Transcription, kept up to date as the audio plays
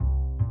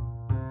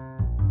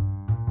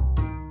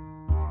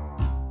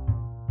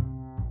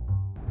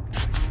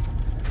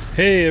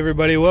Hey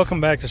everybody,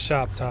 welcome back to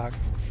Shop Talk.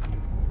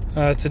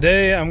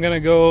 Today I'm going to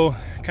go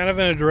kind of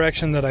in a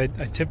direction that I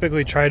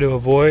typically try to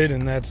avoid,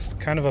 and that's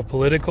kind of a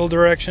political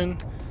direction.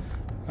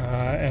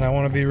 And I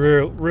want to be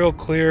real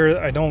clear.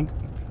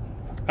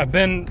 I've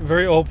been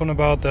very open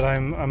about that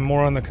I'm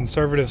more on the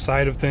conservative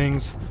side of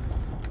things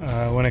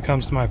when it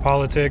comes to my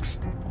politics.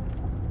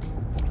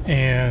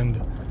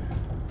 And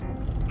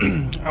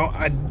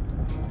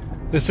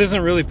this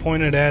isn't really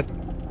pointed at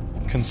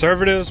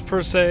conservatives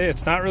per se.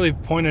 It's not really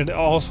pointed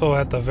also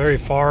at the very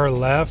far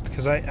left,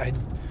 because I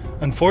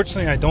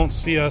unfortunately I don't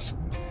see us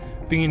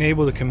being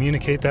able to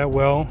communicate that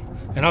well,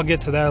 and I'll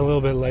get to that a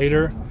little bit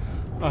later.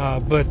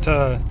 But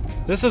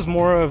this is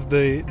more of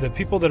the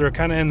people that are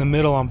kind of in the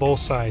middle on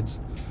both sides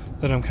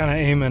that I'm kind of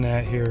aiming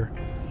at here.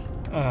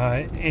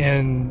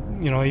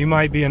 And you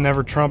might be a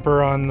never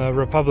Trumper on the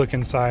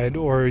Republican side,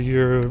 or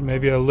you're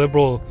maybe a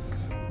liberal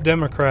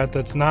Democrat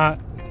that's not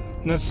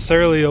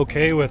necessarily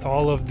okay with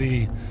all of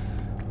the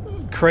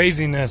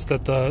craziness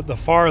that the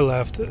far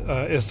left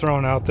is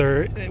thrown out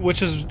there,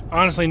 which is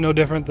honestly no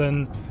different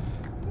than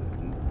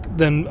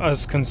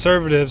us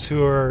conservatives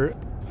who are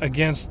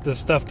against the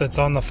stuff that's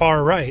on the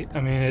far right.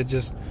 I mean,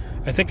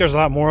 I think there's a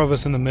lot more of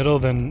us in the middle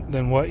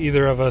than what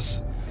either of us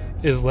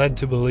is led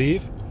to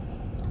believe.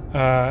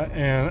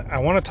 And I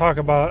want to talk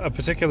about a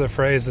particular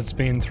phrase that's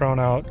being thrown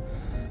out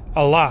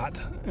a lot,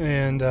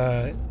 and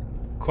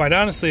quite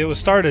honestly, it was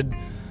started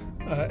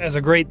as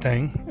a great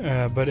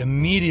thing, but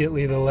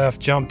immediately the left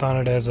jumped on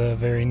it as a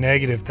very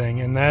negative thing,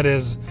 and that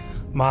is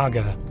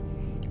MAGA.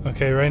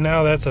 Okay, right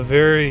now that's a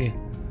very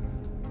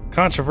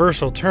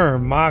controversial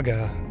term,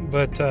 MAGA,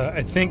 but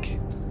I think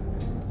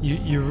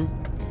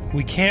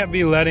we can't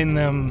be letting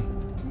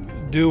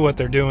them do what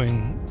they're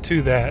doing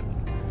to that.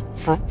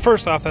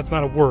 First off, that's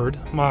not a word,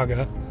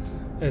 MAGA.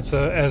 It's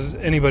as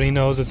anybody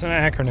knows, it's an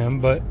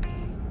acronym, but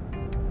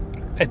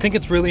I think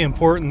it's really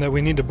important that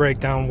we need to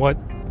break down what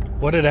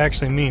it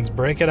actually means.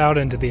 Break it out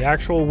into the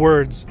actual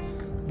words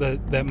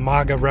that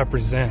MAGA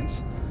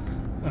represents.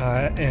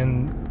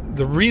 And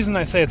the reason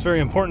I say it's very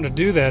important to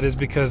do that is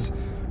because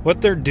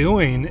what they're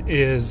doing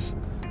is,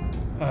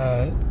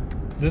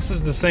 this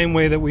is the same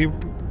way that we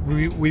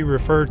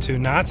refer to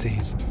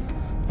Nazis.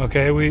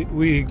 Okay,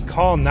 we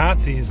call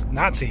Nazis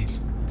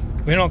Nazis.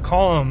 We don't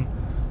call them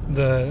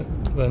the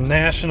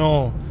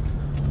national,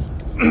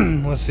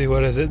 let's see,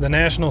 what is it? The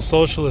National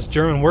Socialist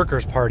German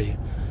Workers' Party.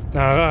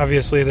 Now,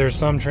 obviously, there's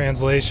some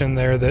translation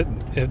there that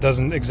it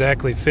doesn't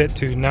exactly fit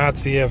to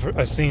Nazi.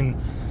 I've seen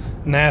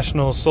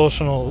National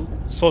Social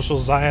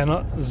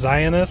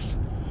Zionist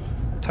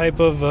type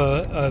of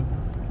a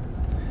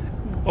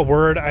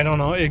word. I don't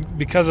know.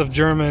 Because of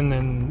German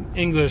and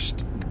English,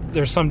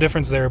 there's some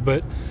difference there.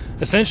 But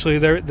essentially,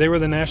 they were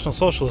the National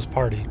Socialist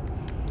Party.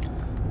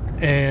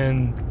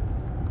 And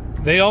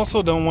they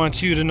also don't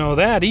want you to know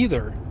that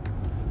either,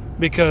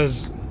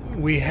 because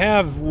we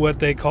have what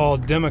they call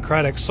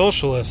democratic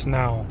socialists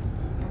now,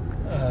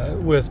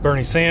 with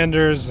Bernie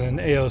Sanders and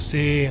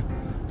AOC,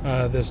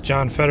 this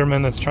John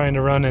Fetterman that's trying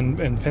to run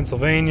in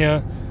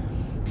Pennsylvania.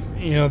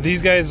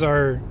 These guys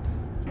are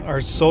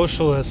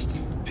socialist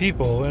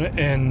people,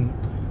 and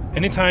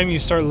anytime you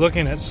start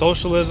looking at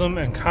socialism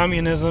and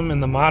communism in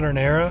the modern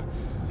era,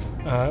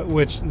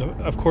 which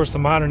of course the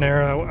modern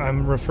era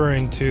I'm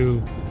referring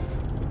to,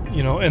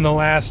 in the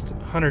last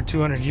 100,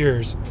 200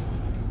 years,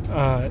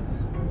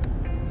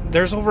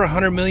 there's over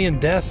 100 million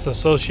deaths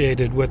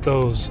associated with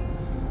those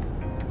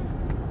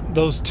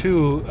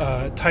two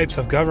types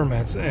of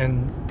governments,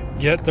 and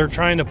yet they're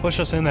trying to push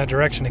us in that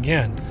direction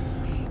again.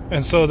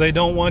 And so they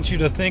don't want you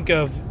to think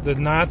of the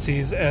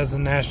Nazis as the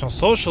National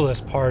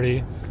Socialist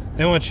Party.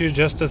 They want you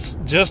just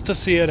to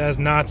see it as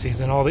Nazis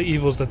and all the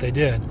evils that they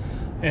did.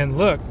 And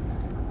look,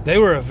 they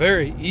were a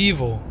very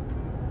evil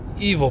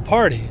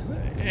party,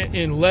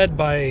 and led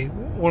by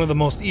one of the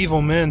most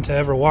evil men to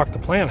ever walk the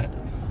planet.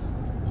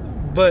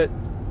 But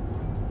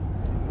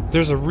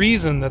there's a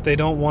reason that they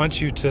don't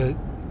want you to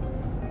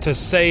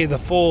say the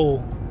full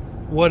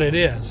what it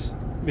is,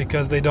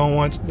 because they don't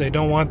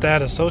want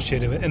that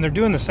associated with it. And they're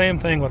doing the same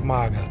thing with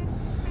MAGA.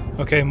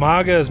 Okay,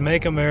 MAGA is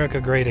Make America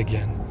Great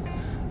Again.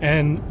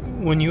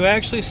 And when you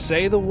actually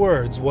say the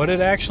words, what it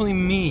actually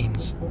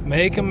means,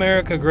 Make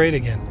America Great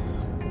Again,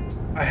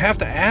 I have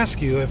to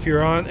ask you, if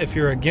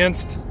you're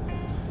against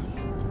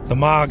the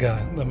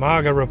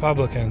MAGA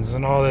Republicans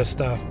and all this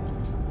stuff,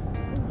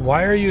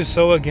 why are you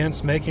so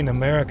against making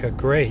America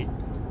great?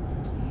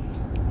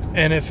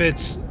 And if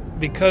it's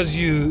because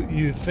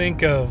you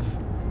think of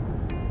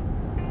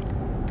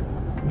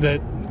that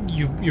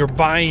you're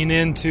buying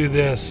into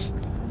this,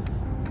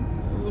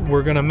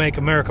 we're going to make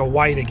America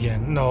white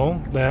again.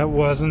 No, that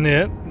wasn't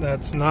it.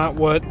 That's not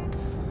what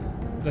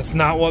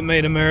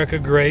made America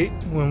great.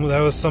 When that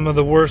was some of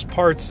the worst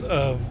parts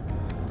of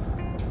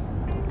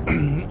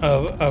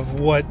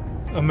what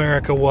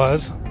America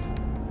was,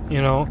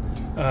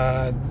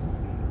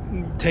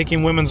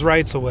 taking women's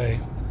rights away.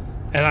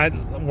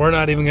 And we're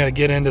not even going to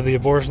get into the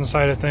abortion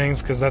side of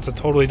things, because that's a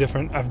totally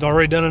different. I've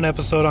already done an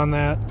episode on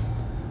that.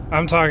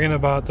 I'm talking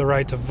about the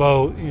right to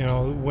vote,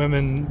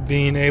 women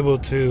being able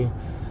to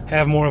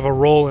have more of a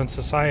role in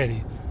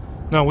society.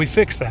 No, we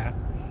fix that.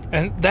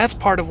 And that's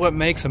part of what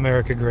makes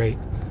America great.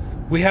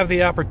 We have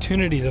the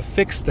opportunity to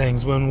fix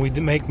things when we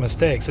make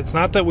mistakes. It's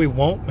not that we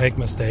won't make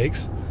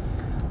mistakes.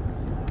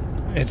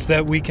 It's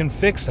that we can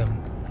fix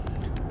them.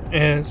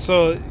 And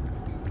so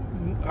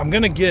I'm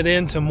going to get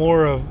into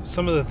more of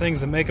some of the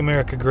things that make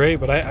America great,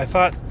 but I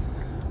thought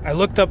I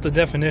looked up the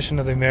definition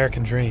of the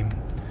American dream.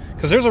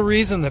 Because there's a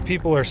reason that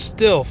people are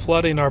still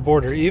flooding our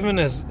border, even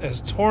as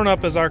torn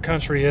up as our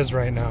country is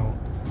right now.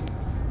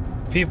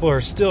 People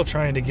are still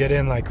trying to get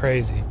in like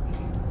crazy.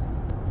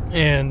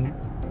 And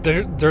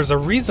there's a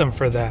reason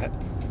for that.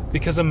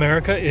 Because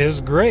America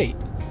is great.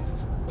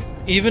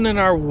 Even in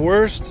our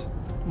worst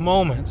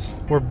moments,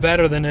 we're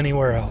better than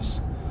anywhere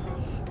else.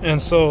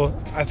 And so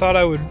I thought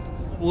I would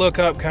look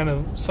up kind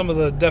of some of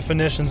the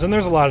definitions. And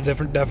there's a lot of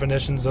different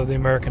definitions of the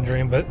American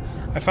dream, but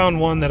I found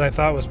one that I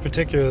thought was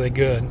particularly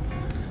good.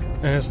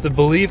 And it's the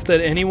belief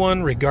that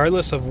anyone,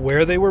 regardless of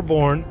where they were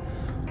born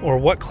or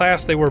what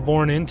class they were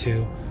born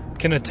into,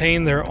 can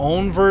attain their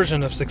own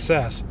version of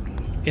success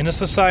in a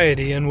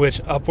society in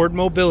which upward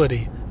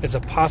mobility is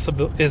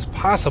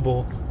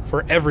possible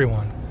for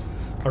everyone.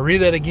 I'll read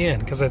that again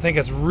because I think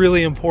it's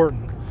really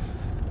important.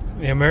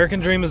 The American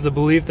dream is the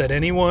belief that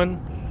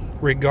anyone,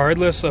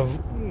 regardless of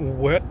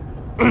where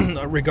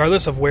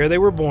they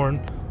were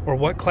born or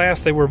what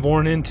class they were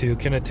born into,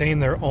 can attain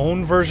their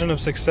own version of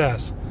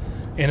success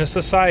in a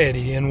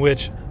society in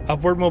which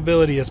upward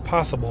mobility is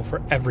possible for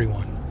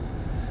everyone.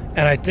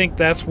 And I think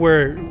that's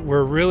where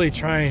we're really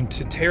trying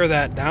to tear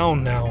that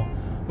down now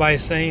by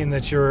saying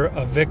that you're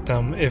a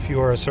victim if you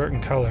are a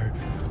certain color,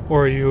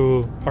 or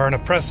you are an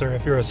oppressor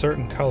if you're a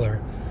certain color,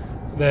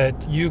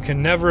 that you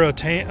can never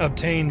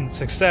obtain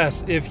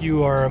success if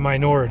you are a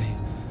minority.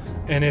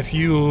 And if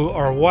you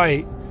are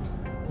white,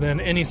 then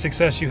any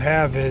success you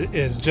have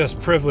is just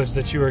privilege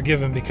that you are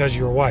given because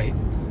you're white.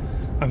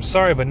 I'm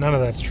sorry, but none of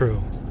that's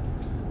true.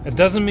 It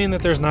doesn't mean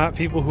that there's not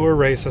people who are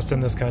racist in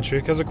this country,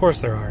 because of course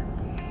there are.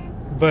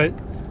 But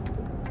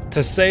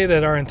to say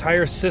that our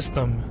entire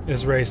system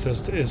is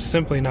racist is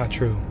simply not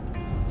true.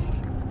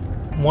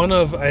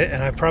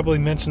 And I probably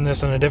mentioned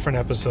this in a different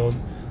episode,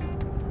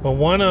 but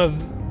one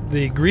of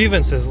the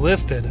grievances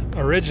listed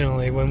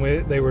originally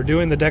when they were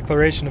doing the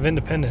Declaration of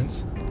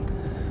Independence,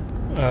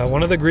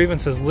 one of the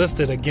grievances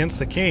listed against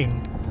the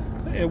king,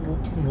 it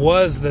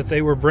was that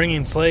they were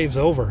bringing slaves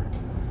over,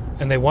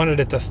 and they wanted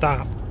it to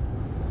stop.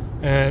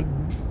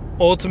 And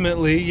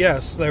ultimately,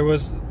 yes, there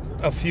was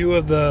a few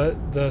of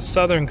the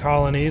southern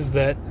colonies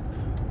that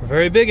were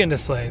very big into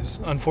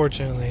slaves,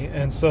 unfortunately.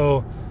 And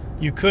so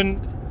you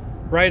couldn't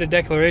write a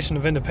Declaration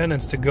of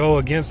Independence to go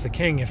against the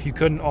king if you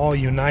couldn't all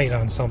unite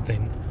on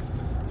something.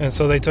 And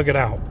so they took it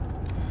out.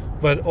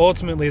 But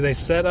ultimately, they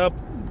set up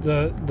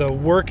the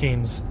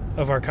workings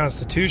of our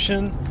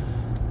Constitution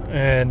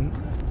and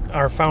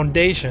our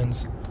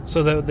foundations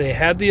so that they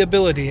had the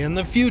ability in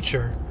the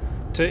future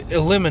to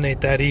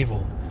eliminate that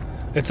evil.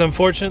 It's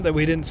unfortunate that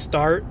we didn't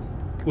start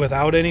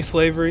without any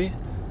slavery,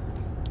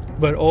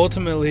 but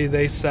ultimately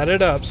they set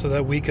it up so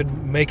that we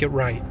could make it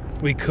right.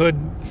 We could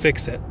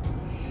fix it.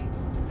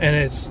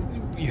 And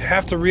you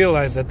have to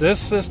realize that this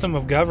system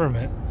of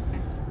government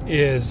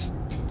is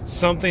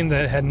something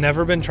that had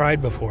never been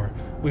tried before.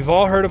 We've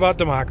all heard about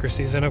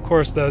democracies, and of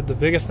course the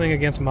biggest thing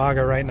against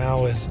MAGA right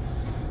now is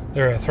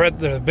they're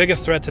the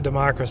biggest threat to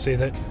democracy.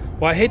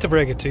 Well, I hate to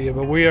break it to you,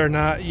 but we are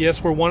not.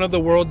 Yes, we're one of the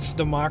world's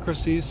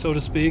democracies, so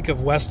to speak,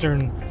 of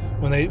Western.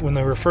 When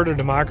they refer to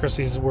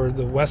democracies, where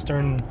the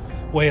Western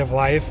way of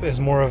life is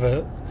more of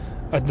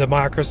a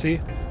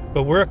democracy,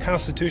 but we're a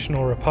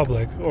constitutional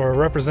republic or a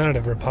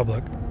representative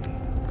republic,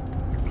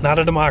 not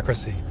a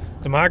democracy.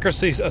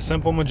 Democracy is a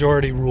simple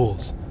majority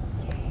rules.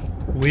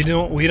 We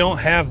don't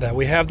have that.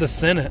 We have the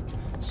Senate,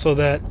 so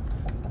that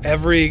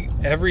every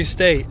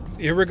state,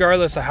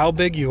 irregardless of how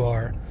big you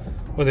are,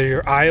 whether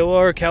you're Iowa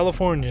or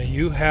California,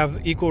 you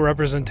have equal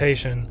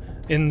representation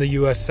in the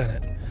U.S.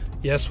 Senate.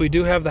 Yes, we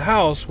do have the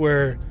House,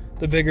 where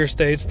the bigger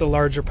states, the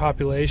larger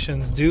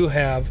populations, do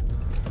have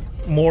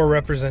more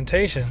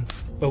representation,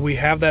 but we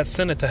have that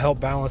Senate to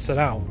help balance it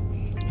out.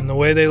 And the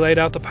way they laid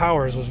out the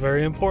powers was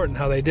very important,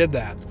 how they did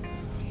that.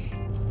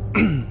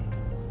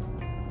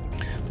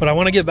 But I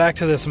want to get back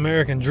to this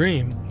American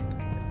dream.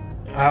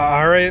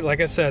 Alright, like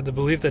I said, the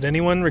belief that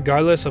anyone,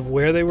 regardless of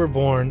where they were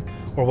born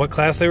or what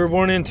class they were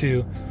born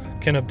into,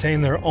 can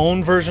obtain their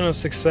own version of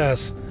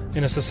success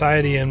in a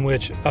society in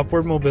which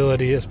upward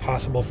mobility is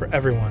possible for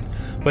everyone.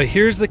 But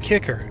here's the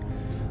kicker.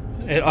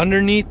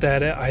 Underneath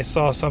that, I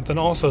saw something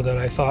also that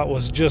I thought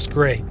was just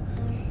great.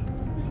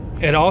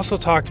 It also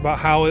talked about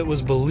how it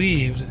was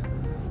believed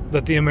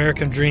that the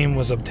American dream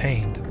was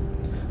obtained.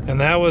 And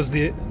that was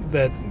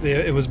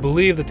it was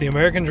believed that the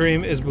American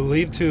dream is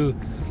believed to,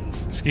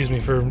 excuse me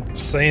for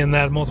saying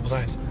that multiple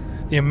times,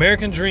 the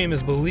American dream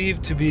is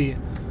believed to be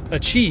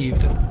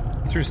achieved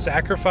through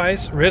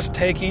sacrifice,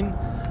 risk-taking,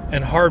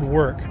 and hard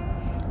work,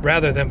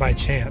 rather than by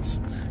chance.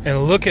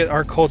 And look at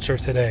our culture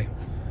today.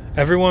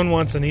 Everyone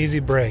wants an easy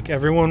break.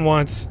 Everyone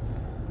wants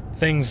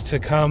things to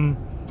come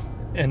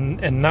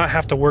and not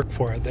have to work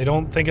for it. They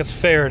don't think it's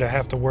fair to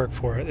have to work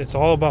for it. It's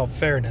all about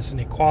fairness and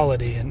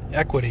equality and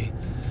equity.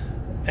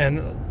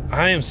 And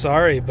I am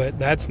sorry, but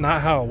that's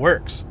not how it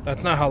works.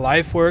 That's not how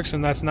life works,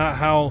 and that's not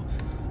how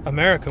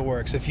America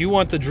works. If you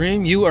want the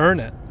dream, you earn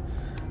it.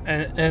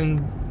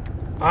 And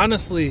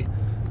honestly,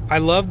 I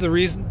love the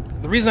reason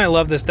I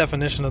love this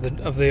definition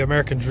of the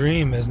American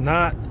dream is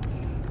not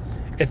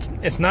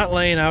it's not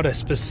laying out a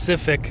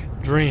specific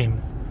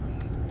dream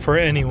for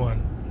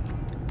anyone.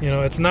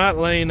 It's not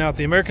laying out,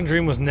 the American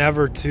dream was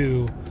never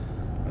to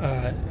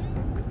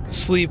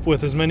sleep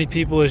with as many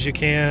people as you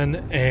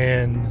can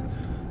and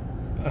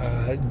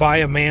buy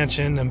a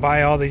mansion and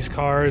buy all these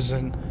cars,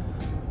 and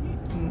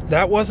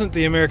that wasn't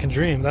the American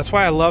dream. That's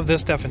why I love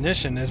this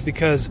definition, is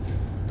because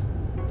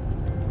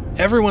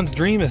everyone's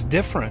dream is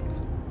different.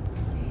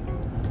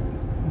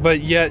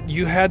 But yet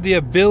you had the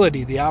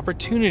ability, the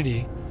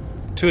opportunity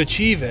to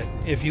achieve it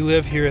if you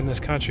live here in this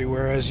country,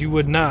 whereas you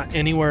would not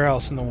anywhere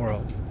else in the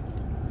world.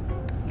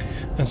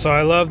 And so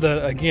I love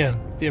that, again,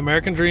 the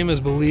American dream is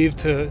believed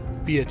to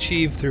be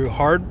achieved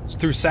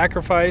through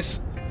sacrifice,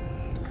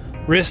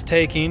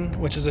 risk-taking,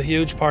 which is a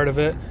huge part of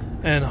it,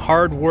 and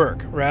hard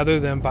work rather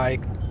than by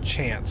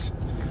chance.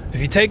 If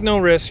you take no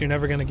risks, you're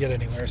never going to get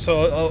anywhere.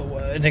 So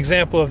an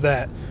example of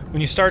that,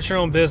 when you start your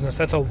own business,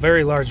 that's a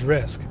very large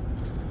risk.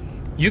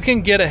 You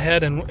can get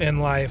ahead in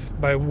life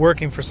by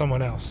working for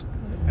someone else.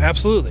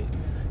 Absolutely.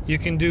 You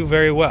can do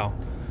very well.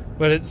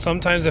 But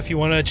sometimes if you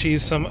want to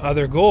achieve some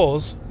other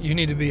goals, you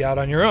need to be out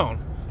on your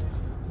own.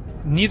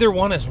 Neither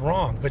one is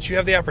wrong, but you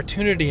have the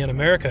opportunity in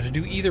America to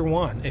do either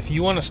one. If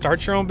you want to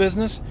start your own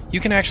business, you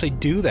can actually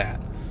do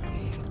that.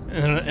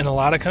 In a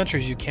lot of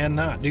countries, you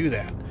cannot do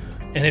that.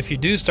 And if you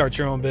do start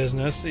your own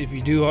business, if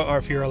you do, or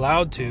if you're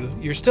allowed to,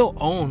 you're still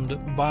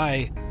owned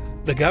by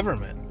the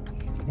government.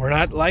 We're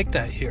not like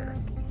that here.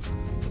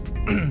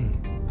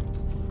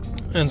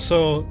 And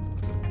so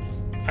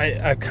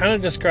I've kind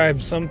of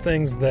described some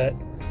things that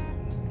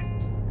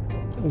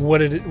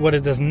what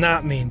it does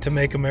not mean to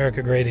make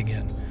America great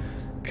again.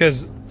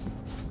 Because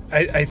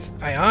I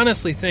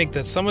honestly think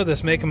that some of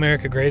this Make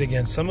America Great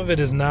Again, some of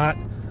it is not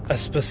a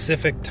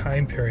specific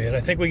time period.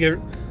 I think we get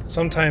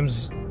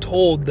sometimes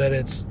told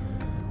that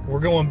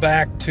we're going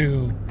back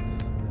to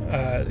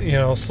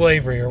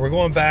slavery, or we're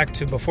going back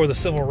to before the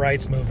Civil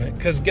Rights Movement.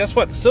 Because guess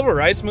what? The Civil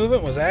Rights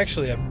Movement was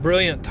actually a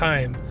brilliant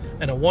time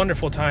and a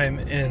wonderful time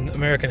in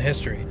American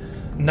history.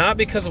 Not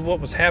because of what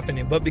was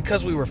happening, but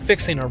because we were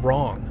fixing a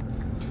wrong.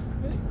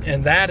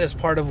 And that is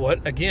part of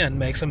what, again,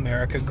 makes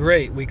America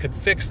great. We could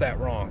fix that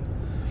wrong.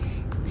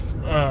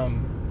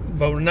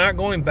 But we're not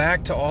going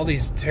back to all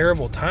these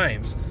terrible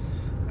times.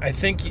 I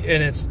think,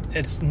 and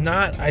it's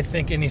not, I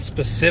think, any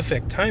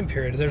specific time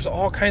period. There's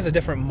all kinds of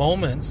different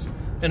moments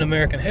in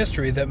American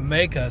history that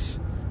make us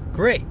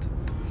great.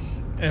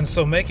 And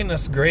so making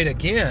us great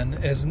again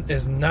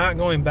is not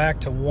going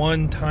back to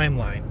one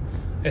timeline.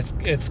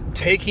 It's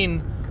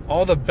taking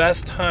all the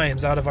best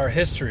times out of our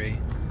history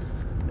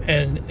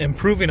and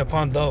improving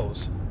upon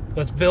those.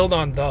 Let's build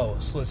on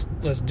those.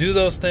 Let's do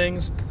those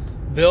things,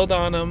 build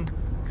on them,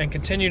 and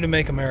continue to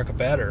make America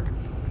better.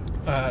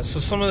 So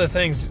some of the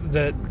things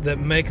that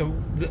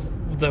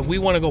we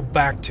want to go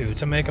back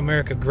to make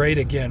America great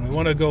again. We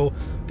want to go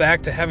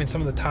back to having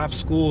some of the top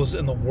schools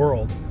in the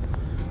world.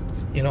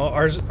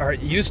 Ours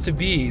used to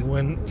be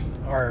when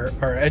our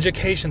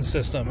education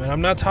system, and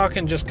I'm not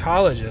talking just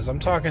colleges, I'm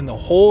talking the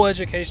whole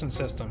education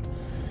system,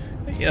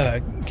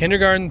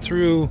 kindergarten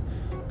through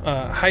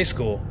high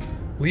school.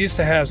 We used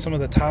to have some of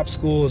the top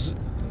schools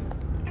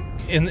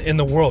in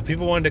the world.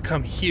 People wanted to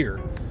come here.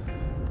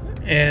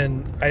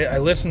 And I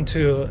listened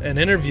to an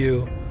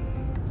interview.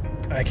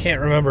 I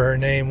can't remember her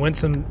name.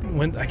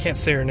 I can't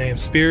say her name.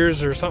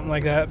 Spears or something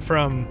like that,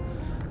 from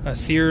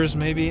Sears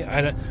maybe.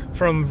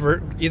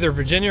 From either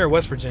Virginia or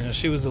West Virginia.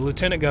 She was the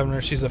lieutenant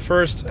governor. She's the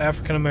first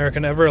African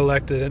American ever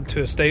elected into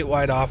a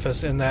statewide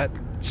office in that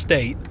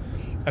state.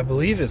 I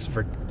believe it's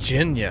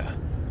Virginia.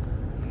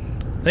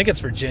 I think it's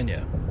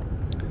Virginia.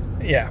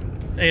 Yeah.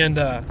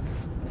 And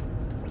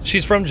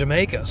she's from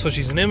Jamaica, so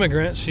she's an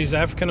immigrant. She's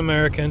African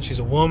American. She's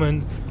a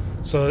woman.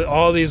 So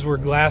all these were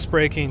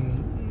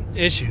glass-breaking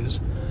issues.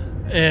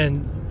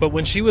 But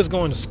when she was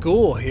going to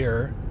school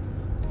here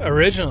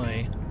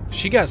originally,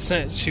 she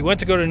went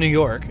to go to New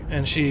York,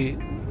 and she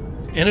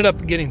ended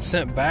up getting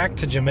sent back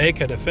to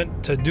Jamaica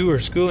to do her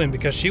schooling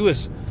because she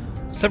was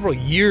several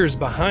years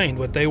behind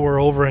what they were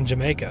over in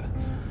Jamaica.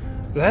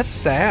 That's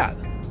sad.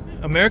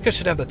 America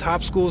should have the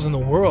top schools in the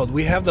world.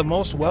 We have the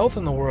most wealth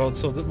in the world,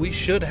 so that we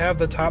should have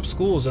the top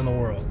schools in the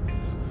world.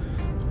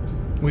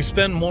 We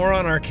spend more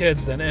on our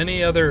kids than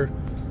any other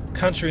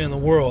country in the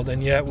world,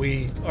 and yet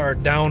we are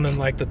down in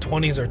like the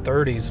 20s or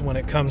 30s when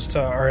it comes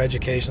to our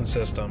education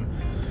system.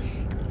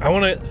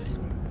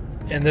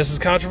 And this is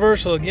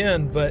controversial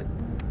again, but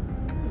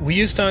we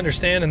used to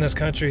understand in this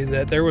country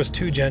that there was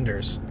two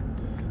genders.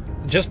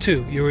 Just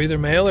two. You were either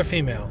male or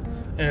female.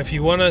 And if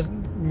you want to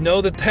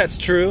know that that's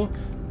true,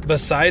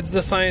 besides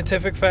the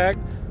scientific fact,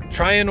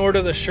 try and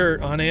order the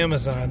shirt on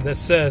Amazon that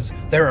says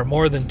there are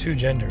more than two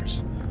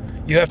genders.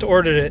 you have to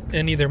order it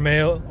in either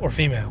male or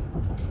female.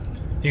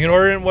 You can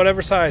order it in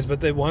whatever size,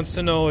 but it wants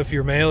to know if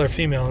you're male or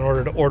female in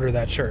order to order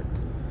that shirt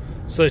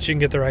so that you can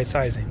get the right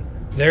sizing.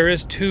 There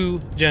is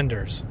 2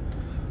 genders.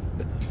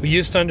 We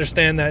used to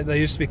understand that. That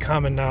used to be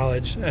common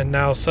knowledge, and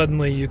now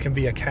suddenly you can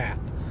be a cat.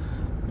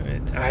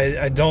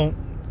 I don't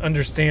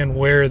understand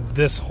where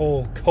this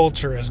whole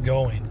culture is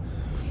going.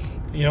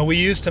 You know, we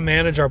used to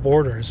manage our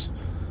borders.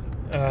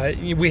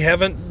 We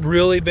haven't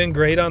really been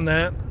great on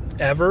that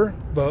ever,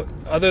 but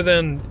other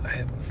than,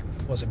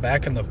 was it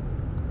back in the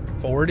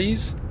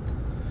 40s?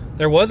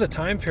 There was a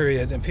time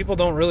period, and people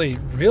don't really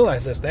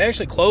realize this. They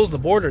actually closed the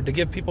border to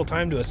give people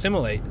time to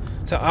assimilate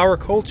to our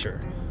culture.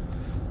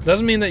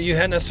 Doesn't mean that you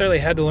had necessarily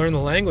had to learn the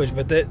language,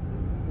 but that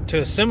to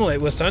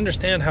assimilate was to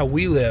understand how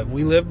we live.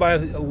 We live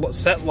by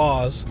set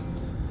laws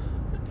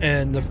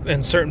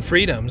and certain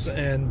freedoms,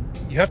 and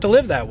you have to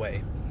live that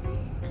way.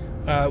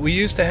 We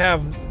used to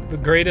have the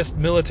greatest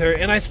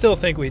military, and I still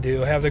think we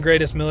do have the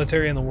greatest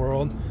military in the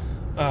world.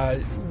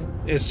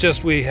 It's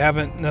just we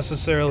haven't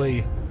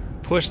necessarily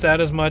pushed that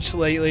as much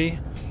lately.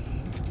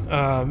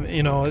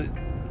 You know,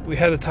 we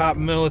had the top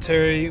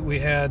military, we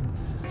had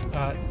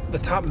the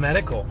top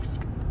medical.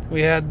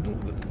 We had,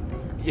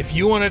 if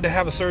you wanted to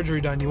have a surgery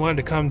done, you wanted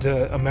to come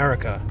to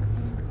America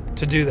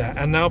to do that.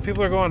 And now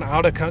people are going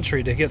out of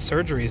country to get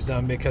surgeries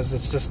done because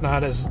it's just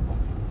not as,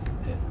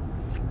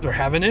 they're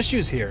having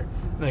issues here.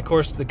 And of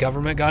course, the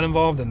government got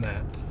involved in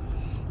that.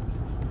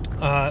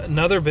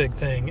 Another big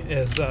thing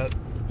is,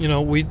 you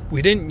know, we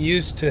didn't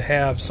used to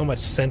have so much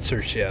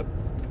censorship.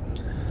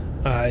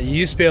 You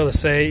used to be able to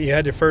say you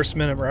had your First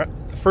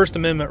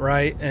Amendment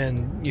right,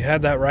 and you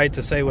had that right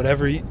to say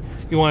whatever you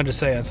wanted to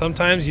say. And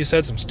sometimes you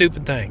said some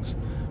stupid things,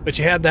 but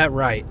you had that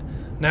right.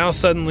 Now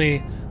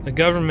suddenly the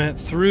government,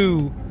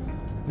 through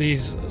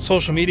these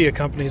social media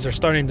companies, are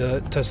starting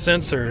to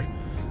censor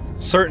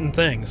certain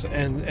things,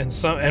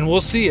 and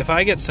we'll see if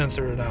I get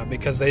censored or not,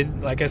 because they,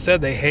 like I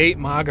said, they hate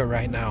MAGA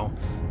right now,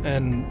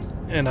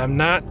 and I'm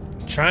not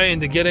trying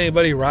to get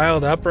anybody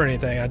riled up or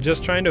anything. I'm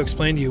just trying to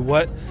explain to you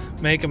what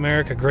Make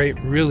America Great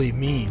really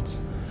means.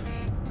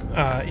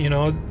 You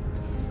know,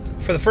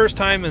 for the first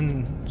time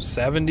in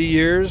 70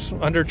 years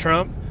under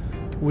Trump,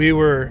 we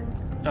were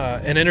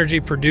an energy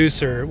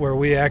producer where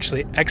we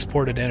actually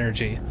exported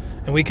energy,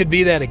 and we could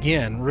be that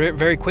again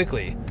very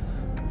quickly.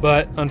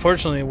 But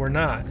unfortunately, we're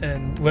not.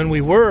 And when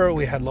we were,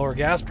 we had lower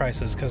gas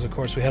prices because, of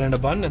course, we had an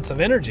abundance of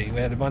energy. We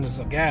had abundance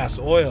of gas,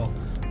 oil,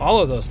 all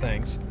of those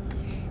things.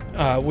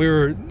 We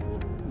were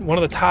one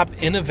of the top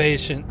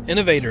innovators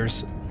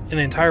in the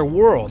entire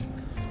world.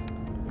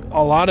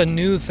 A lot of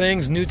new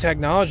things, new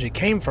technology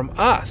came from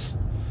us.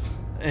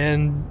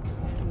 And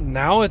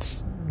now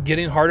it's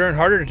getting harder and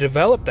harder to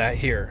develop that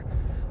here.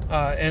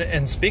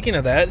 And speaking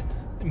of that,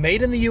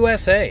 made in the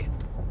USA.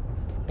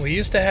 We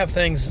used to have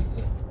things,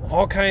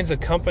 all kinds of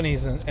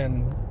companies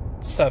and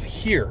stuff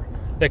here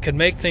that could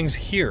make things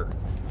here,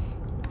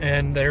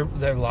 and there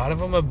a lot of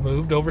them have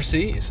moved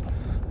overseas,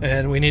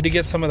 and we need to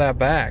get some of that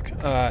back.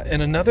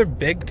 And another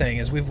big thing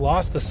is we've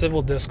lost the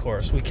civil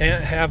discourse. We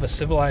can't have a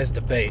civilized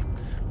debate.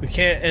 We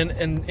can't,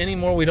 and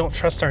anymore we don't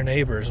trust our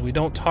neighbors. We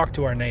don't talk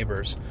to our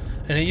neighbors.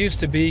 And it used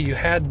to be you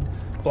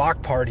had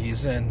block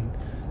parties and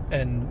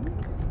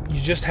you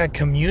just had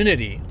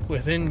community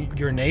within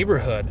your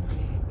neighborhood,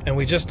 and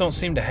we just don't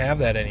seem to have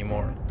that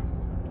anymore.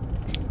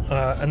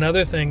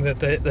 Another thing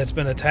that's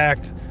been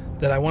attacked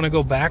that I want to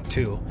go back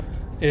to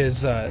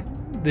is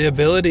the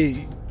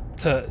ability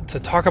to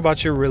talk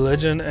about your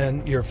religion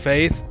and your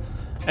faith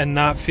and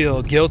not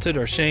feel guilted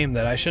or shamed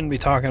that I shouldn't be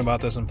talking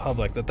about this in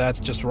public, that's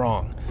just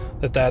wrong,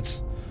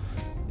 that's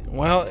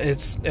well,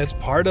 it's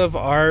part of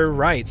our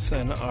rights,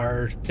 and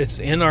it's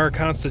in our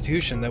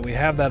Constitution that we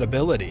have that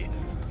ability.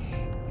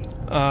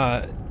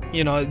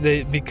 You know,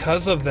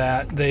 because of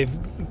that,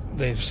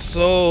 they've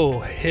so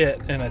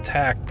hit and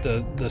attacked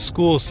the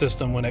school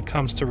system when it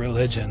comes to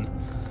religion,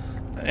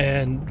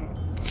 and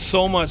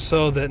so much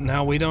so that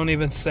now we don't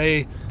even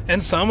say,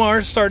 and some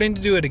are starting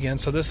to do it again,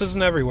 so this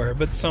isn't everywhere,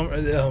 but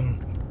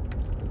some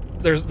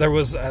there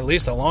was at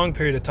least a long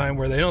period of time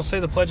where they don't say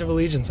the Pledge of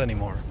Allegiance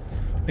anymore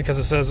because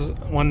it says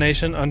one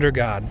nation under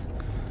God.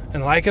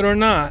 And like it or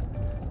not,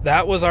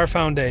 that was our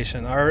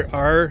foundation.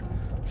 Our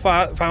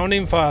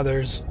founding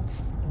fathers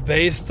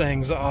based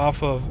things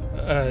off of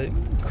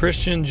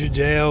Christian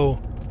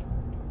Judeo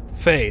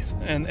faith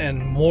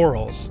and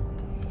morals.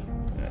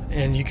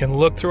 And you can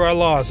look through our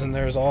laws, and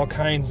there's all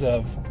kinds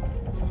of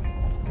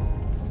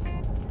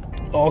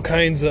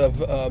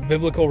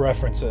biblical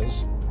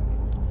references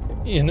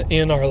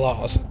in our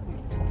laws.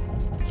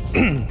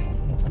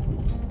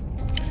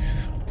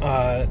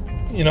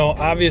 You know,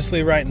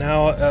 obviously right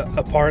now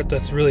a part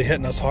that's really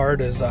hitting us hard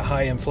is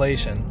high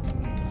inflation,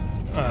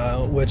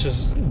 which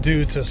is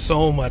due to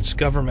so much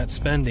government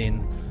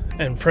spending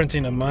and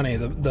printing of money.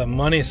 The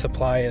money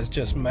supply is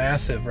just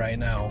massive right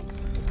now,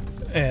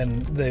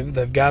 and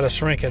they've got to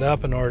shrink it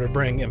up in order to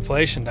bring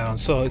inflation down.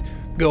 So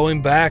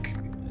going back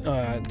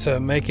to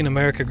making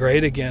America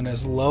great again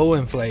is low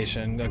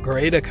inflation, a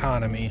great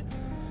economy,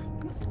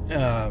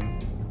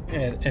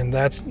 and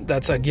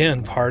that's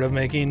again part of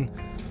making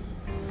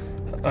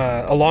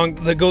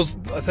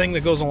a thing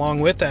that goes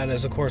along with that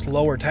is, of course,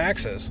 lower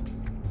taxes.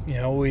 You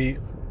know,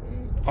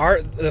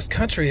 this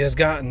country has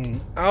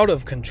gotten out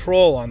of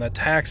control on the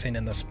taxing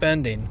and the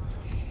spending.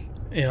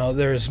 You know,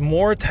 there's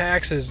more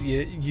taxes.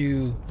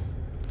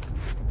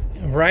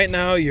 Right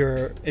now,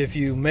 if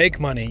you make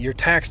money, you're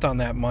taxed on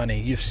that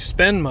money. You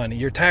spend money,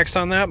 you're taxed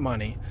on that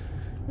money.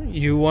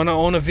 You want to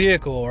own a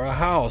vehicle or a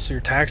house,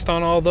 you're taxed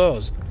on all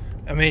those.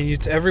 I mean,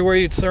 everywhere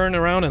you turn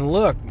around and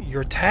look,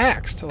 you're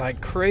taxed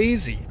like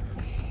crazy.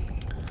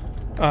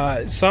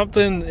 I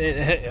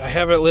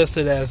have it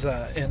listed as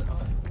in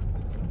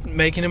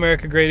Making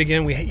America Great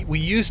Again. We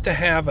used to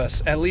have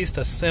at least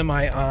a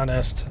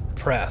semi-honest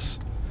press,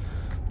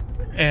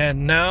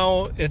 and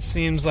now it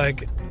seems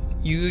like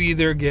you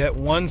either get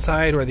one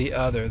side or the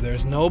other.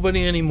 There's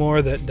nobody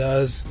anymore that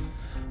does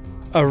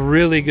a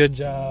really good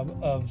job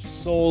of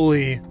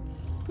solely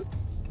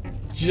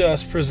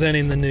just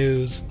presenting the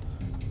news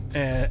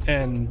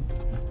and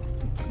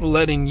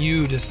letting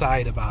you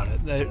decide about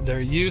it.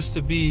 There used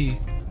to be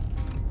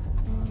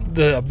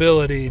the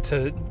ability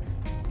to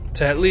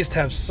at least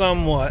have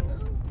somewhat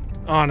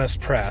honest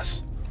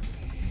press.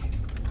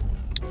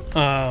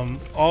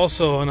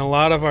 Also, in a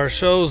lot of our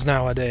shows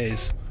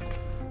nowadays,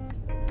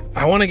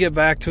 I want to get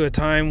back to a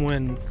time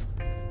when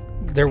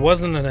there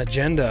wasn't an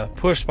agenda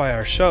pushed by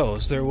our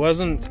shows. There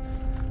wasn't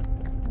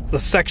the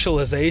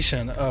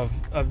sexualization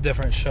of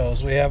different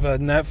shows. We have a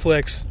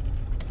Netflix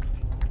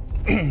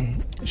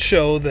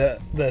show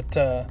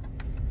that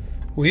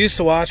we used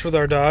to watch with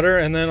our daughter,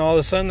 and then all of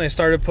a sudden they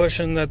started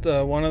pushing that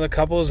one of the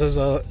couples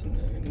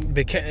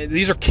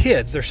these are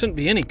kids. There shouldn't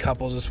be any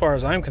couples as far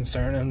as I'm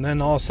concerned. And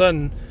then all of a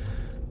sudden,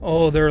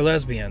 they're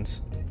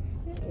lesbians.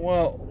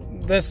 Well,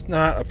 that's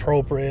not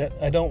appropriate.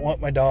 I don't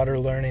want my daughter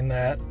learning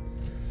that.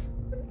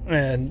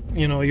 And,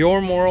 you know,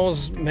 your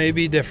morals may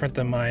be different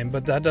than mine,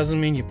 but that doesn't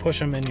mean you push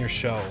them in your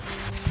show.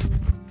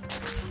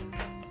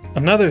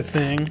 Another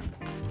thing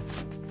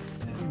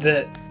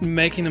that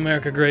Making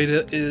America Great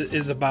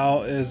is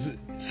about is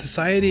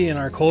society and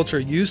our culture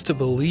used to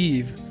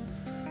believe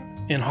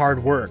in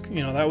hard work.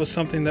 You know, that was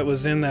something that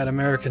was in that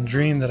American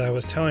dream that I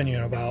was telling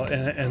you about,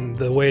 and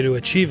the way to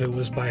achieve it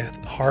was by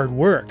hard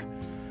work.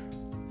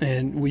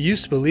 And we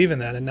used to believe in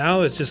that, and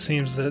now it just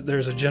seems that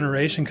there's a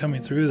generation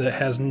coming through that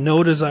has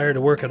no desire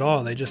to work at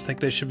all. They just think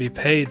they should be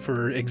paid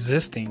for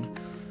existing.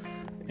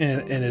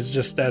 And it's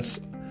just, that's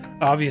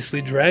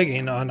obviously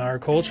dragging on our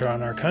culture,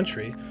 on our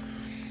country.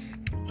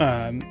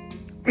 I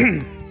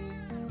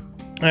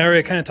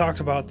already kind of talked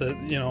about that.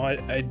 You know,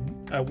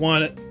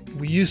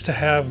 we used to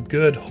have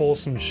good,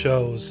 wholesome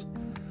shows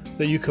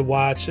that you could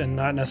watch and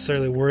not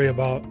necessarily worry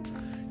about.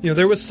 You know,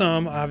 there was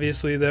some,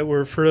 obviously, that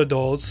were for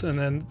adults,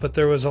 but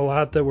there was a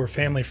lot that were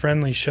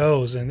family-friendly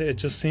shows, and it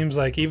just seems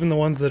like even the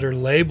ones that are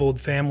labeled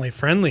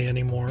family-friendly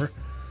anymore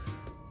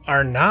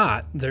are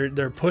not.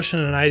 They're pushing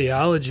an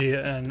ideology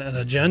and an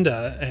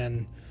agenda,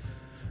 and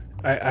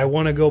I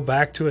want to go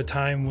back to a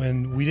time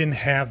when we didn't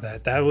have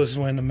that. That was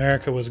when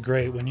America was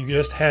great, when you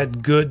just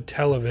had good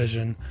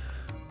television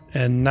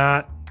and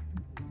not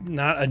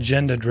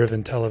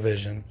agenda-driven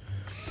television.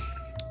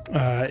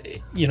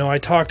 You know, I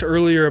talked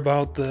earlier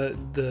about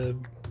the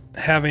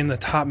having the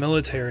top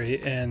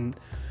military, and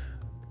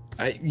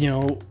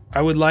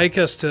I would like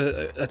us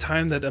to, a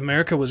time that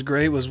America was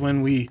great was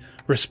when we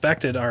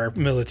respected our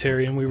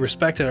military and we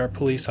respected our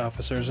police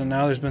officers, and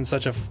now there's been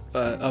such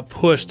a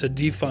push to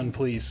defund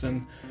police,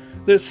 and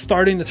it's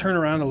starting to turn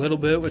around a little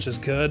bit, which is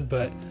good,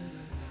 but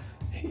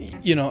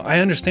you know, I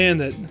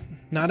understand that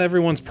not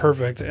everyone's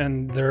perfect,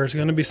 and there's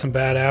going to be some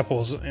bad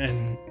apples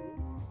in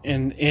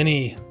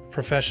any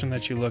profession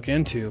that you look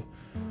into,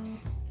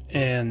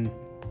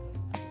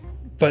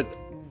 but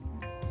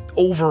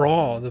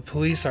overall the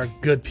police are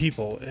good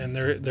people, and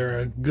they're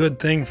a good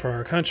thing for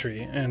our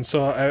country, and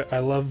so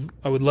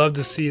I would love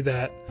to see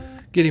that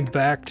getting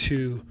back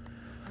to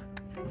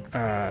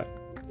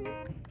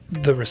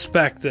the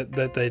respect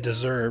that they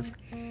deserve.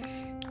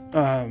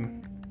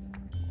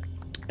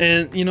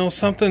 And you know,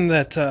 something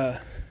that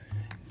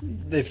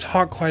they've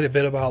talked quite a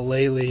bit about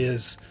lately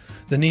is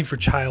the need for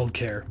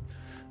childcare,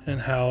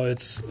 and how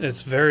it's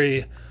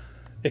very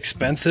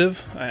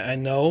expensive. I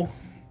know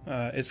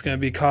it's going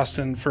to be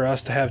costing for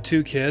us to have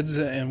 2 kids,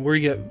 and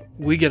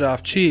we get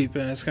off cheap,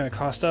 and it's going to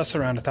cost us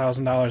around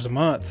 $1,000 a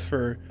month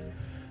for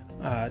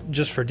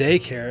just for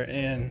daycare.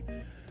 And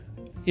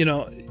you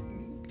know,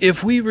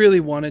 if we really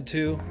wanted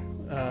to,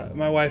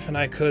 my wife and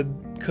I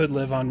could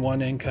live on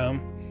one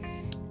income,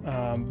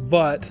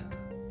 but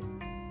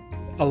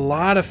a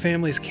lot of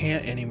families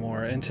can't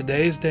anymore. In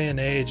today's day and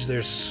age,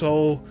 it's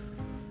so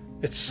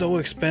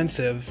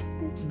expensive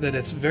that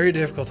it's very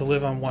difficult to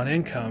live on one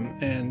income.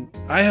 And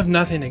I have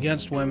nothing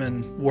against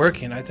women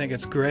working. I think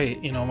it's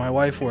great. You know, my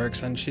wife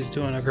works, and she's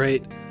doing a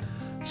great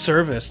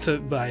service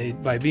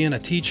by being a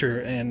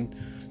teacher and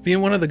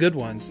being one of the good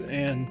ones.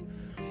 And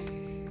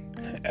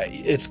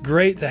it's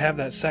great to have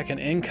that second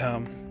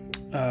income.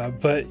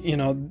 But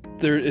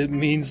it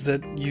means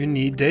that you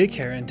need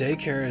daycare, and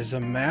daycare is a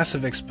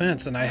massive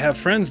expense. And I have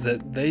friends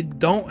that they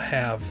don't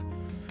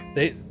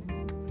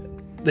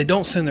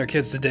send their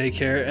kids to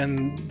daycare,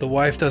 and the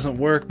wife doesn't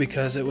work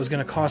because it was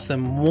going to cost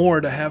them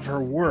more to have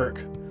her work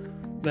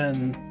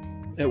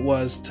than it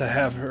was to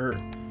have her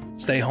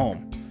stay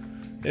home.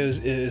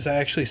 It is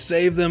actually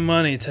save them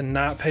money to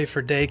not pay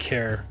for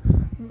daycare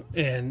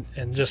and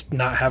just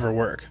not have her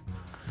work.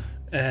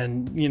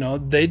 And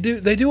they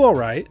do all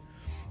right,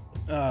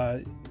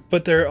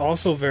 but they're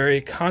also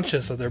very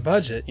conscious of their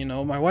budget.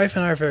 My wife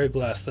and I are very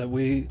blessed that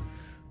we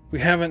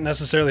haven't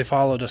necessarily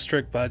followed a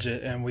strict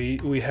budget, and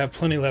we have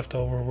plenty left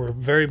over. We're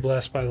very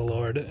blessed by the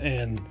Lord,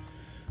 and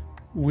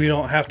we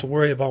don't have to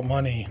worry about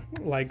money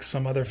like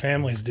some other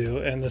families do.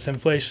 And this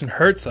inflation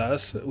hurts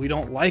us. We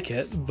don't like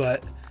it,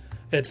 but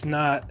it's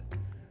not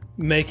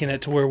making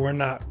it to where we're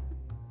not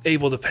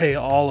able to pay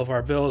all of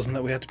our bills, and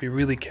that we have to be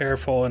really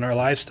careful in our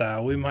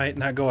lifestyle. We might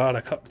not go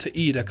out to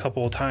eat a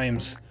couple of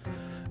times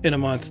in a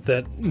month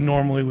that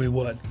normally we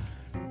would.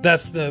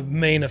 That's the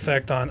main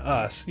effect on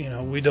us.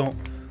 We don't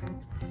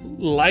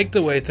like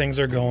the way things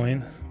are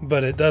going,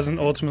 but it doesn't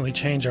ultimately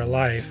change our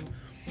life.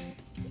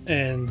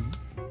 And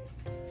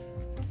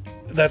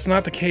that's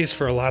not the case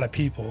for a lot of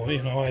people.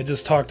 I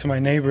just talked to my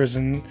neighbors,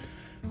 and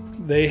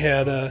they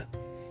had a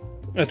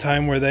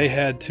time where they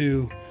had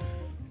to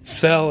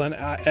sell an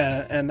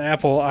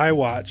Apple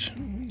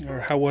iWatch,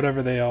 or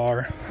whatever they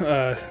are,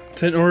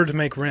 in order to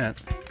make rent.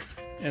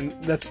 And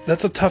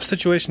that's a tough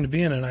situation to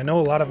be in, and I know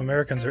a lot of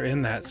Americans are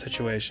in that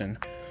situation.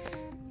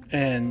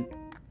 And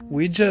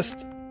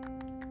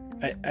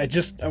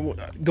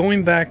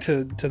going back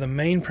to the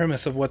main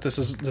premise of what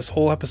this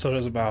whole episode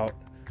is about,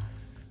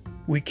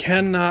 we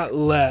cannot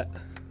let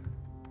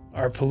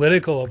our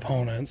political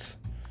opponents,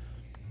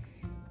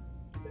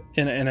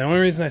 and the only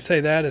reason I say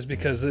that is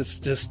because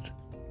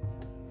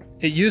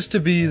it used to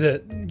be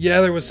that,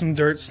 there was some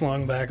dirt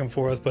slung back and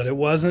forth, but it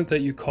wasn't that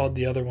you called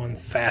the other one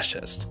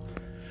fascist.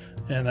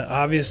 And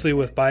obviously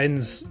with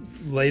Biden's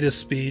latest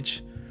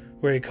speech,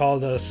 where he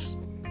called us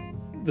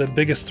the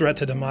biggest threat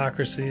to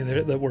democracy,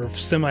 that we're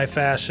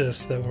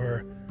semi-fascists,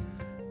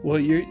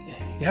 you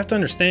have to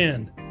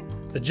understand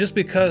that just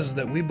because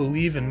that we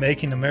believe in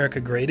making America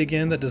great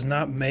again, that does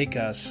not make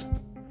us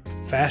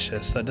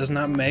fascists. That does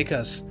not make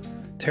us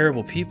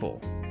terrible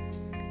people.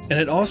 And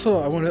I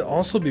want to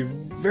also be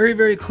very,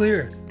 very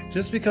clear.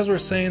 Just because we're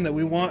saying that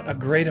we want a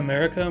great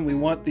America and we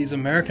want these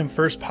American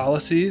first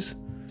policies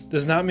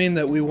does not mean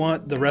that we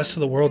want the rest of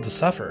the world to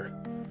suffer.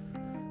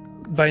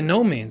 By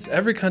no means.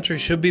 Every country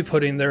should be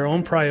putting their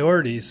own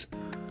priorities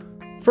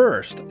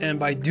first. And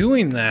by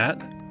doing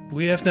that,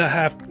 we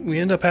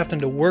end up having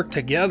to work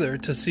together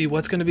to see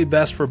what's going to be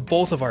best for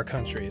both of our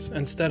countries,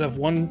 instead of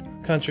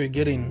one country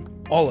getting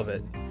all of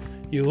it.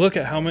 You look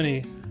at how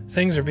many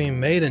things are being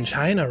made in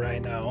China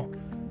right now.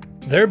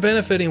 They're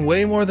benefiting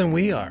way more than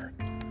we are.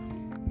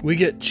 We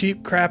get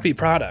cheap, crappy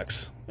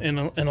products in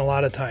a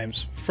lot of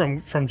times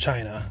from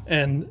China,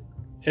 and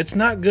it's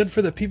not good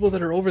for the people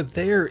that are over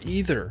there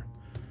either.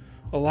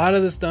 A lot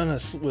of this done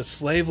with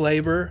slave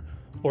labor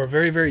or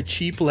very, very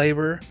cheap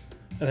labor,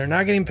 and they're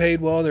not getting paid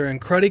well. They're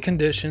in cruddy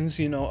conditions.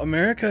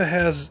 America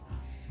has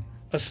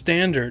a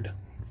standard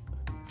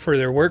for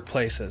their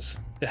workplaces.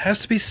 It has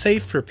to be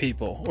safe for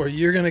people, or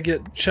you're going to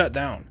get shut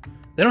down.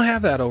 They don't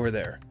have that over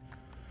there.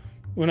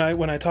 When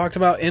I talked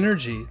about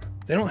energy,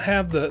 they don't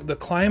have the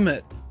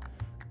climate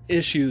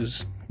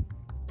issues,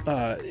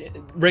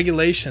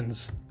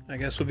 regulations, I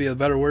guess would be a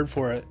better word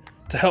for it,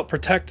 to help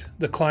protect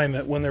the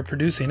climate when they're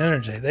producing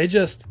energy. They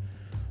just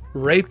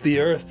rape the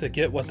earth to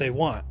get what they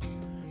want.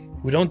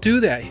 We don't do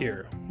that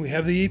here. We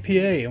have the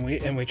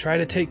EPA, and we try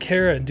to take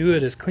care and do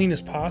it as clean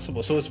as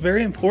possible. So it's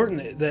very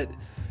important that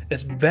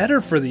it's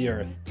better for the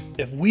earth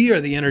if we are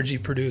the energy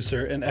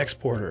producer and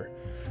exporter.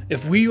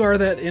 If we are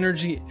that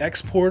energy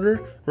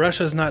exporter,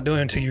 Russia's not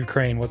doing to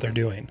Ukraine what they're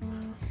doing.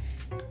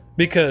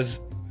 Because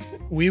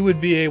we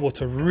would be able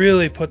to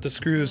really put the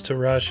screws to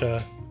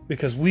Russia,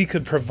 because we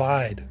could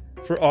provide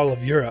for all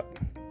of Europe.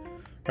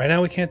 Right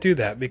now we can't do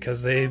that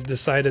because they've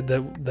decided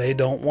that they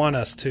don't want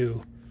us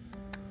to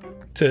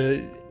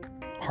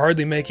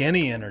hardly make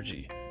any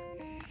energy.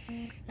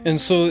 And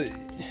so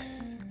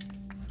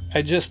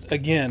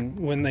again,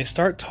 when they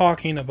start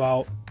talking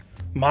about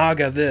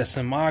MAGA this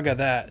and MAGA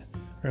that,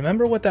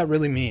 remember what that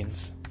really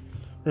means.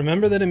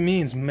 Remember that it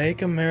means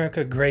make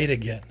America great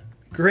again.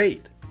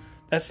 Great.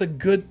 That's the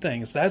good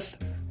things.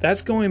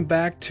 That's going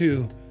back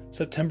to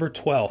September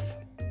 12th.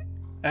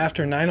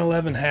 After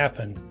 9/11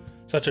 happened.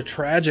 Such a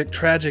tragic,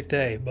 tragic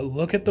day. But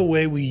look at the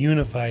way we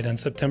unified on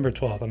September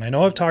 12th. And I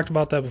know I've talked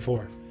about that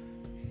before.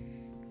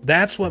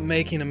 That's what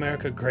making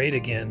America great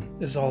again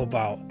is all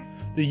about.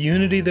 The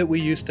unity that we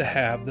used to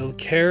have, the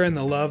care and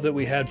the love that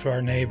we had for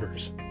our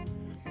neighbors.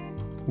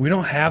 We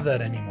don't have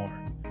that anymore.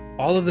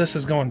 All of this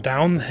is going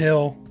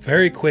downhill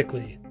very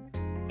quickly.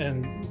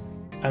 And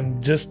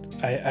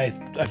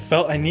I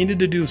felt I needed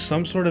to do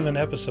some sort of an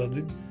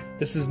episode.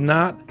 This is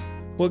not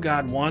what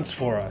God wants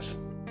for us.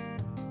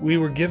 we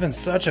were given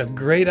such a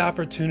great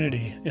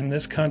opportunity in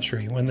this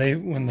country when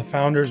the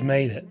founders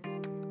made it,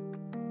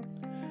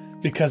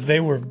 because they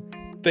were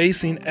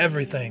basing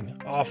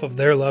everything off of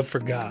their love for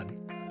God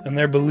and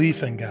their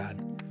belief in God.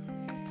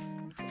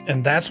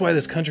 And that's why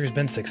this country has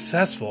been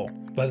successful.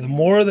 But the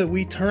more that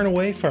we turn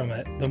away from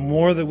it, the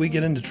more that we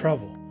get into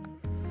trouble.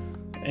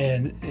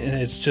 And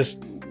it's just,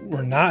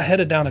 we're not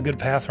headed down a good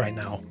path right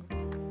now.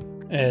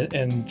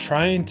 And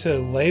trying to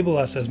label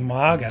us as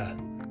MAGA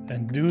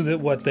and do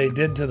what they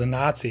did to the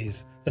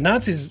Nazis. The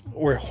Nazis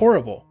were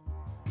horrible.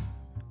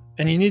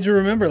 And you need to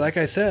remember, like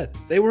I said,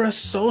 they were a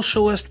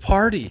socialist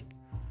party.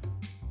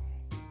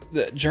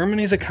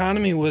 Germany's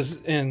economy was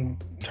in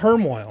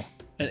turmoil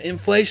and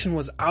inflation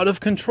was out of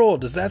control.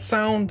 Does that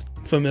sound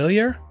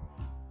familiar?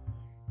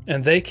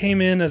 And they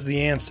came in as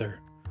the answer,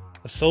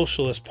 a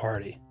socialist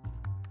party.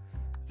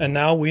 And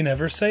now we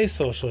never say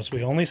socialist,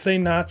 we only say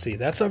Nazi.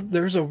 There's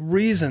a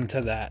reason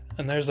to that.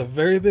 And there's a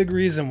very big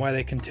reason why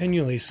they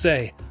continually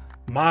say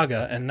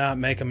MAGA and not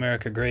Make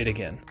America Great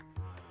Again.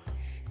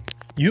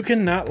 You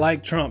can not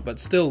like Trump, but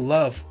still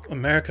love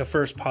America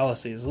First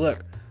policies.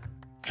 Look,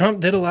 Trump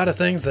did a lot of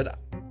things that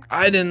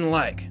I didn't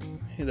like.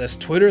 This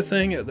Twitter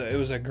thing, it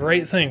was a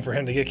great thing for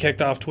him to get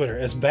kicked off Twitter.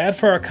 It's bad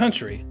for our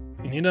country.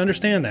 You need to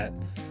understand that.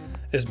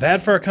 It's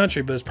bad for our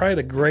country, but it's probably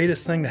the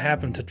greatest thing to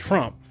happen to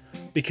Trump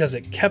because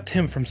it kept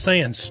him from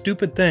saying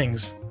stupid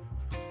things.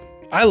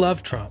 I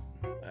love Trump.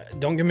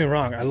 Don't get me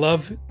wrong. I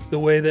love the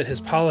way that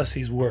his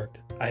policies worked.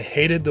 I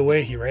hated the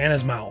way he ran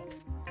his mouth.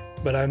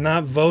 But I'm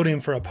not voting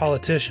for a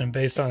politician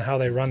based on how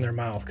they run their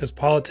mouth, because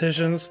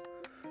politicians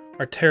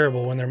are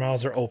terrible when their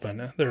mouths are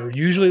open. They're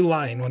usually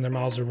lying when their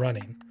mouths are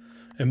running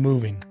and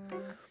moving.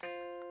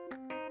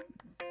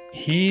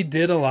 He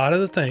did a lot of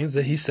the things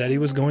that he said he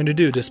was going to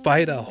do,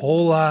 despite a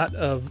whole lot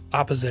of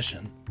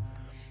opposition.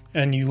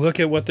 And you look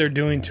at what they're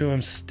doing to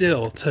him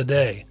still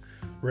today,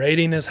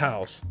 raiding his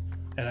house.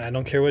 And I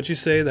don't care what you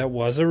say, that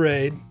was a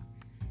raid.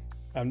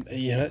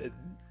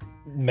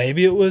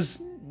 Maybe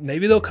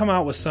they'll come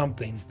out with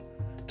something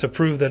to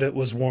prove that it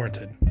was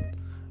warranted.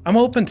 I'm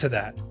open to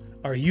that.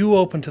 Are you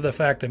open to the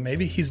fact that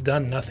maybe he's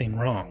done nothing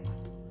wrong?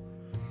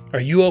 Are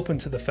you open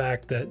to the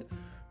fact that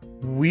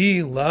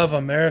we love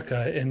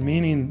America, and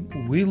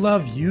meaning we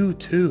love you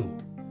too,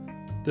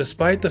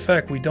 despite the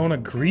fact we don't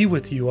agree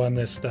with you on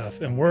this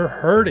stuff, and we're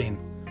hurting,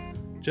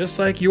 just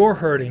like you're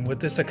hurting with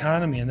this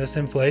economy and this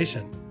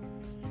inflation.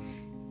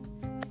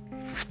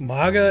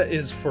 MAGA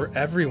is for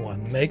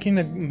everyone. Make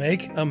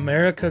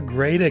America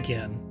great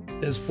again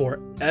is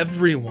for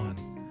everyone.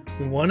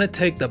 We want to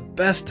take the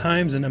best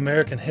times in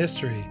American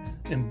history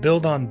and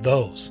build on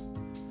those.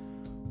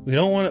 We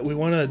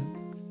want to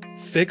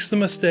fix the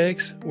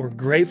mistakes. We're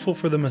grateful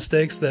for the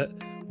mistakes that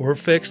were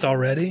fixed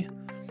already.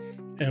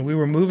 And we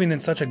were moving in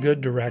such a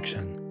good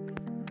direction.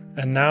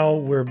 And now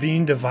we're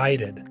being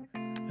divided.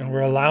 And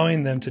we're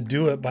allowing them to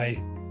do it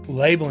by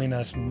labeling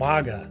us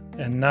MAGA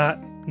and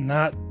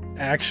not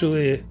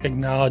actually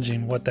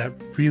acknowledging what that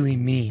really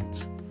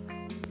means.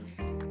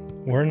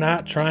 We're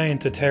not trying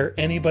to tear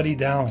anybody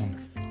down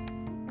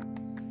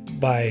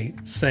by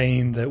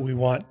saying that we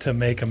want to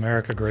make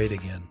America great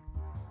again.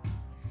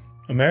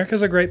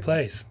 America's a great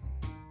place.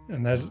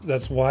 And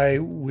that's why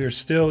we're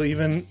still,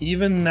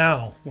 even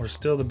now, we're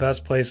still the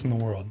best place in the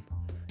world.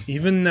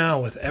 Even now,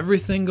 with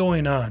everything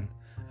going on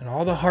and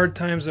all the hard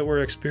times that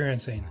we're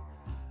experiencing,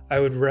 I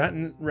would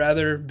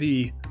rather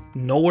be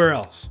nowhere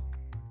else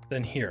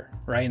than here,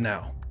 right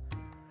now.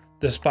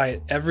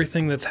 Despite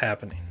everything that's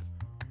happening,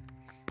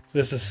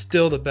 this is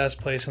still the best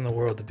place in the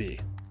world to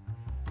be.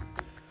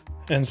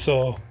 And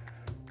so,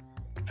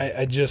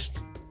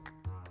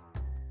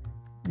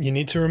 you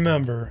need to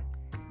remember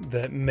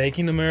that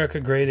making America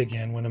great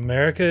again, when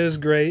America is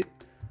great,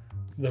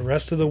 the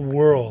rest of the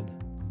world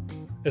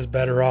is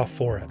better off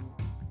for it.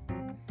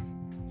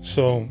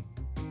 So,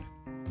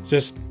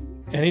 just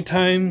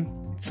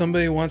anytime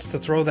somebody wants to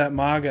throw that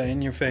MAGA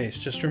in your face,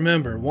 just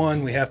remember,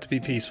 1, we have to be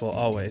peaceful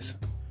always.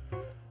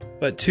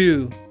 But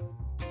 2,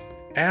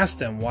 ask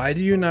them, why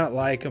do you not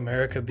like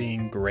America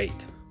being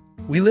great?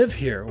 We live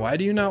here. Why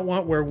do you not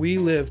want where we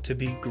live to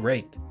be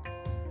great?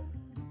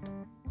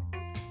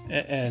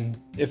 And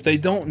if they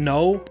don't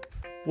know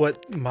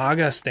what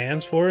MAGA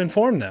stands for,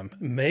 inform them.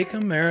 Make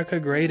America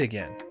great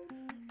again.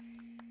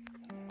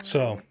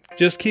 So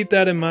just keep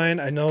that in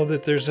mind. I know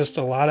that there's just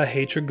a lot of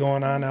hatred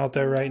going on out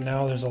there right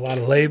now. There's a lot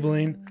of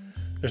labeling.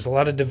 There's a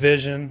lot of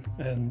division.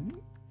 And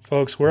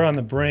folks, we're on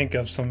the brink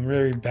of some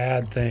really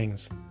bad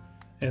things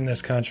in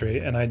this country.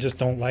 And I just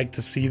don't like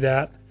to see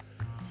that.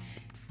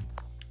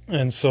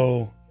 And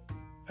so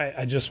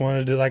I just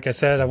wanted to, like I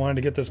said, I wanted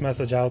to get this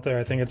message out there.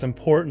 I think it's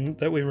important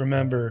that we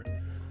remember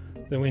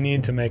that we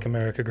need to make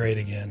America great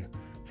again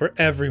for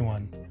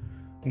everyone,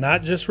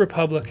 not just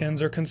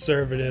Republicans or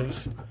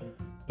conservatives,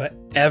 but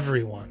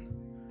everyone.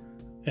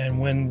 And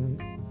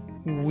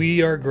when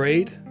we are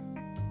great,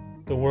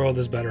 the world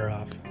is better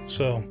off.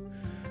 So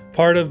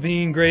part of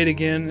being great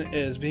again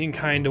is being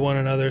kind to one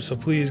another. So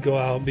please go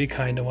out, be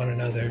kind to one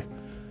another,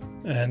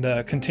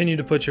 and continue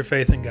to put your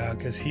faith in God,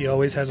 because He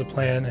always has a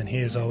plan and He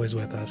is always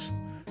with us.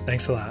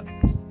 Thanks a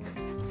lot.